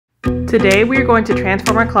Today we are going to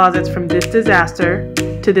transform our closets from this disaster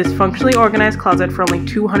to this functionally organized closet for only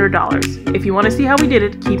 $200. If you want to see how we did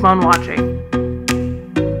it, keep on watching.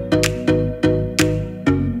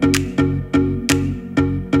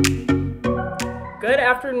 Good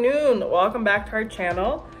afternoon, welcome back to our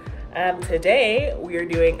channel. Today we are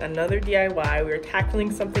doing another DIY. We are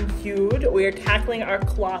tackling something huge. We are tackling our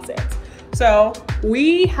closets. So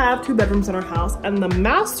we have 2 bedrooms in our house, and the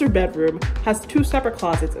master bedroom has 2 separate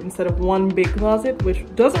closets instead of one big closet, which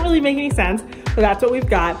doesn't really make any sense, but that's what we've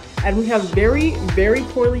got. And we have very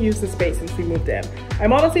poorly used the space since we moved in.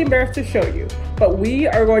 I'm honestly embarrassed to show you, but we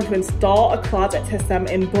are going to install a closet system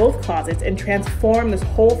in both closets and transform this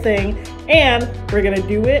whole thing, and we're gonna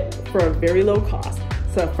do it for a very low cost.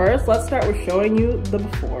 So first, let's start with showing you the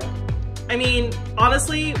before. I mean,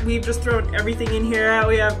 honestly, we've just thrown everything in here.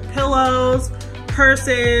 We have pillows,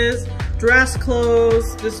 purses, dress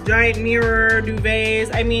clothes, this giant mirror,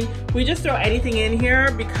 duvets. I mean, we just throw anything in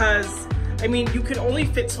here because, I mean, you can only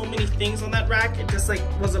fit so many things on that rack. It just like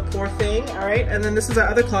was a poor thing, all right? And then this is our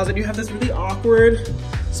other closet. You have this really awkward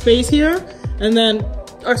space here. And then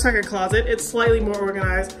our second closet, it's slightly more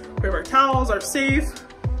organized. We have our towels, our safe.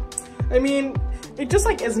 I mean, it just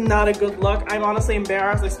like is not a good look. I'm honestly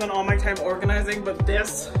embarrassed. I spent all my time organizing, but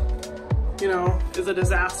this, you know, is a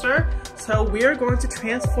disaster. So we're going to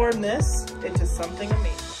transform this into something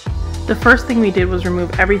amazing. The first thing we did was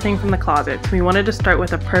remove everything from the closets. We wanted to start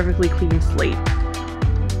with a perfectly clean slate.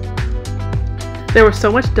 There was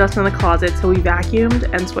so much dust in the closet, so we vacuumed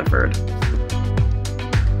and Swiffered.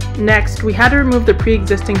 Next, we had to remove the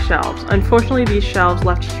pre-existing shelves. Unfortunately, these shelves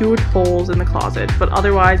left huge holes in the closet, but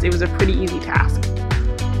otherwise it was a pretty easy task.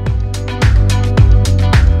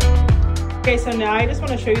 Okay, so now I just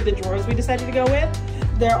want to show you the drawers we decided to go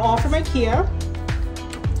with. They're all from Ikea.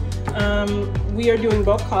 We are doing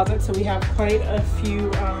both closets, so we have quite a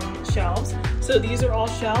few shelves. So these are all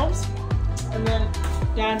shelves. And then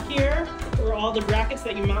down here are all the brackets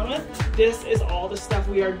that you mount with. This is all the stuff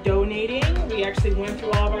we are donating. We actually went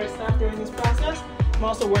through all of our stuff during this process. I'm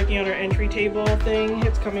also working on our entry table thing.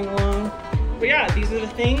 It's coming along. But yeah, these are the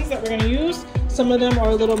things that we're gonna use. Some of them are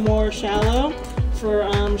a little more shallow for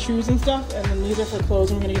shoes and stuff, and then these are for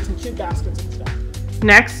clothes. I'm gonna get some cute baskets and stuff.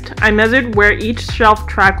 Next, I measured where each shelf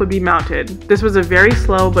track would be mounted. This was a very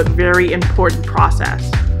slow but very important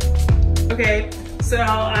process. Okay, so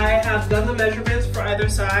I have done the measurements for either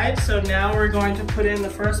side, so now we're going to put in the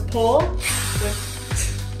first pull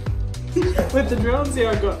with the drill and see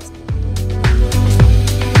how it goes.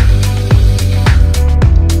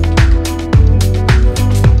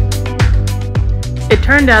 It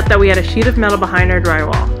turned out that we had a sheet of metal behind our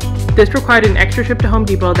drywall. This required an extra trip to Home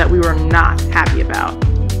Depot that we were not happy about.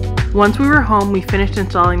 Once we were home, we finished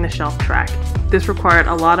installing the shelf track. This required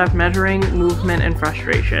a lot of measuring, movement, and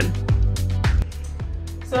frustration.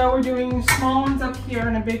 So we're doing small ones up here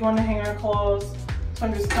and a big one to hang our clothes. So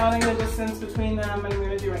I'm just counting the distance between them, and I'm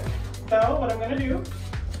gonna do it. So what I'm gonna do.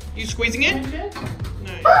 You squeezing it?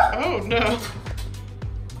 Nice. Oh no.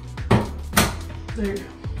 There you go.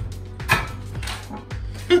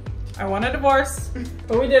 I want a divorce,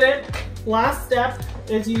 but we did it. Last step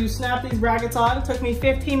is you snap these brackets on. It took me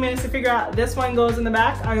 15 minutes to figure out this one goes in the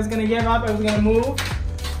back. I was gonna give up, I was gonna move.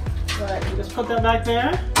 But you just put that back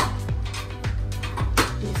there.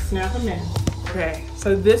 You snap them in. Okay,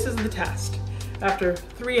 so this is the test. After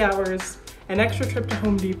 3 hours, an extra trip to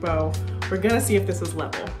Home Depot, we're gonna see if this is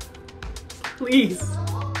level. Please,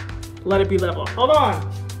 let it be level. Hold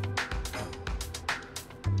on.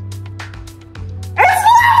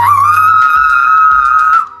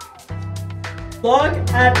 Look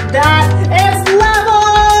at that, it's level!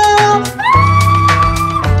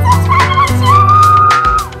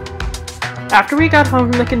 After we got home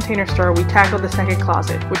from the container store, we tackled the second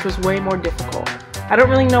closet, which was way more difficult. I don't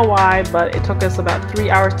really know why, but it took us about 3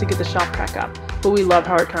 hours to get the shelf track up, but we loved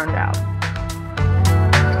how it turned out.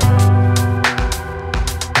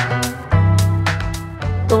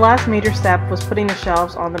 The last major step was putting the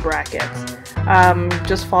shelves on the brackets.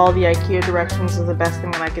 Just follow the Ikea directions is the best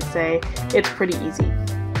thing that I could say. It's pretty easy.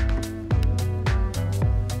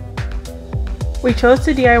 We chose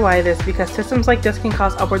to DIY this because systems like this can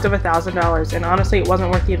cost upwards of $1,000, and honestly it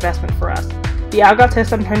wasn't worth the investment for us. The Algot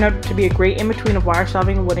system turned out to be a great in-between of wire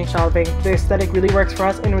shelving and wooden shelving. The aesthetic really works for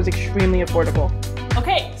us, and it was extremely affordable.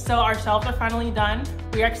 Okay, so our shelves are finally done.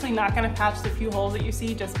 We're actually not gonna patch the few holes that you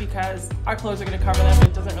see just because our clothes are gonna cover them.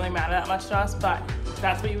 It doesn't really matter that much to us, but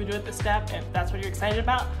that's what you would do at this step, and that's what you're excited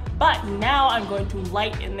about. But now I'm going to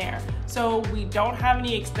light in there. So we don't have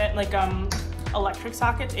any electric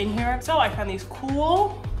sockets in here. So I found these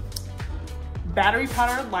cool battery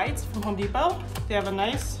powered lights from Home Depot. They have a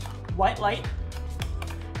nice white light,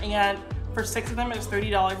 and for 6 of them it's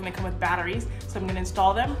 $30, and they come with batteries. So I'm gonna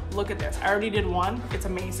install them. Look at this, I already did one, it's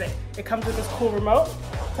amazing. It comes with this cool remote.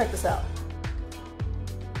 Check this out.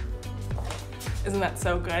 Isn't that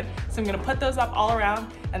so good? So I'm gonna put those up all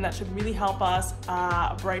around, and that should really help us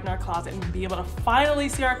brighten our closet and be able to finally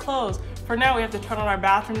see our clothes. For now, we have to turn on our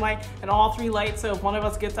bathroom light and all 3 lights, so if one of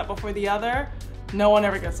us gets up before the other, no one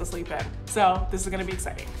ever gets to sleep in. So this is gonna be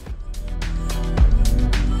exciting.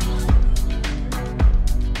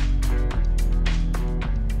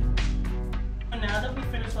 Now that we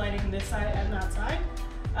finished lighting this side and that side,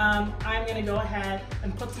 I'm gonna go ahead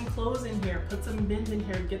and put some clothes in here, put some bins in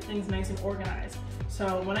here, get things nice and organized.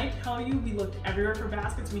 So when I tell you we looked everywhere for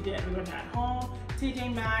baskets, we did. We went at home,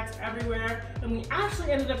 TJ Maxx, everywhere, and we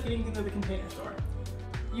actually ended up getting things at the Container Store.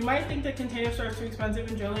 You might think the Container Store is too expensive,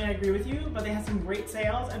 and Jolie, I agree with you, but they had some great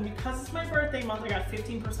sales, and because it's my birthday month, I got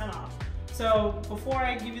 15% off. So before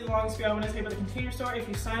I give you the long spiel, I want to say about the Container Store, if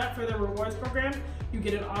you sign up for the rewards program, you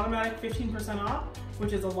get an automatic 15% off,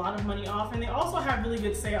 which is a lot of money off, and they also have really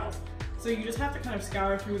good sales. So you just have to kind of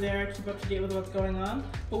scour through there, keep up to date with what's going on.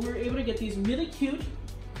 But we were able to get these really cute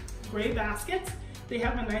gray baskets. They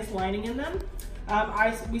have a nice lining in them.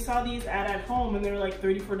 We saw these at home, and they were like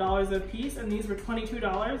 $34 a piece, and these were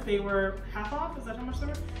 $22. They were half off. Is that how much they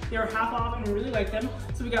were? They were half off, and we really like them.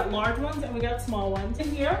 So we got large ones and we got small ones in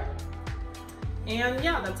here. And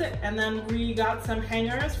yeah, that's it. And then we got some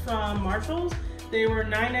hangers from Marshall's. They were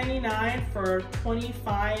 $9.99 for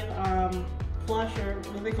 25 plush, or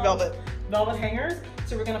what do they call it? Velvet hangers.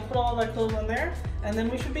 So we're gonna put all our clothes on there, and then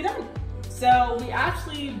we should be done. So we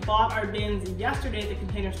actually bought our bins yesterday at the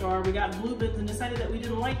Container Store. We got blue bins and decided that we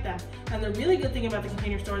didn't like them. And the really good thing about the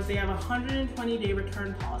Container Store is they have a 120-day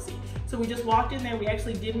return policy. So we just walked in there. We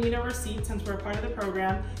actually did need a receipt since we're a part of the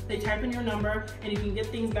program. They type in your number, and you can get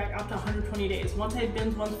things back up to 120 days. Once I had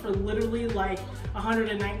bins once for literally like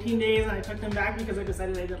 119 days, and I took them back because I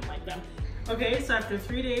decided I didn't like them. Okay, so after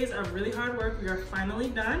 3 days of really hard work, we are finally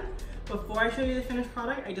done. Before I show you the finished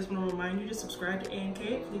product, I just want to remind you to subscribe to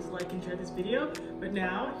A&K. Please like and share this video. But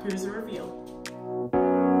now, here's the reveal.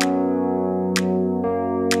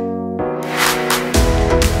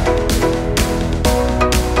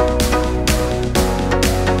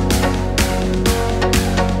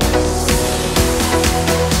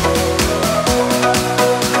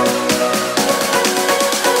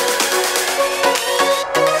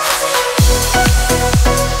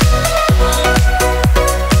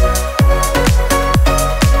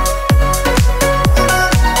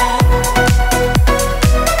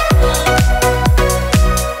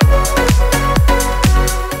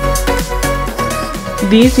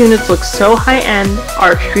 These units look so high-end,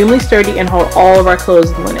 are extremely sturdy, and hold all of our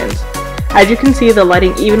clothes and linens. As you can see, the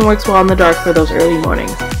lighting even works well in the dark for those early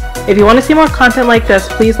mornings. If you want to see more content like this,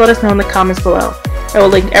 please let us know in the comments below. I will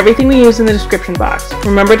link everything we use in the description box.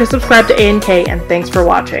 Remember to subscribe to A&K, and thanks for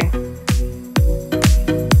watching.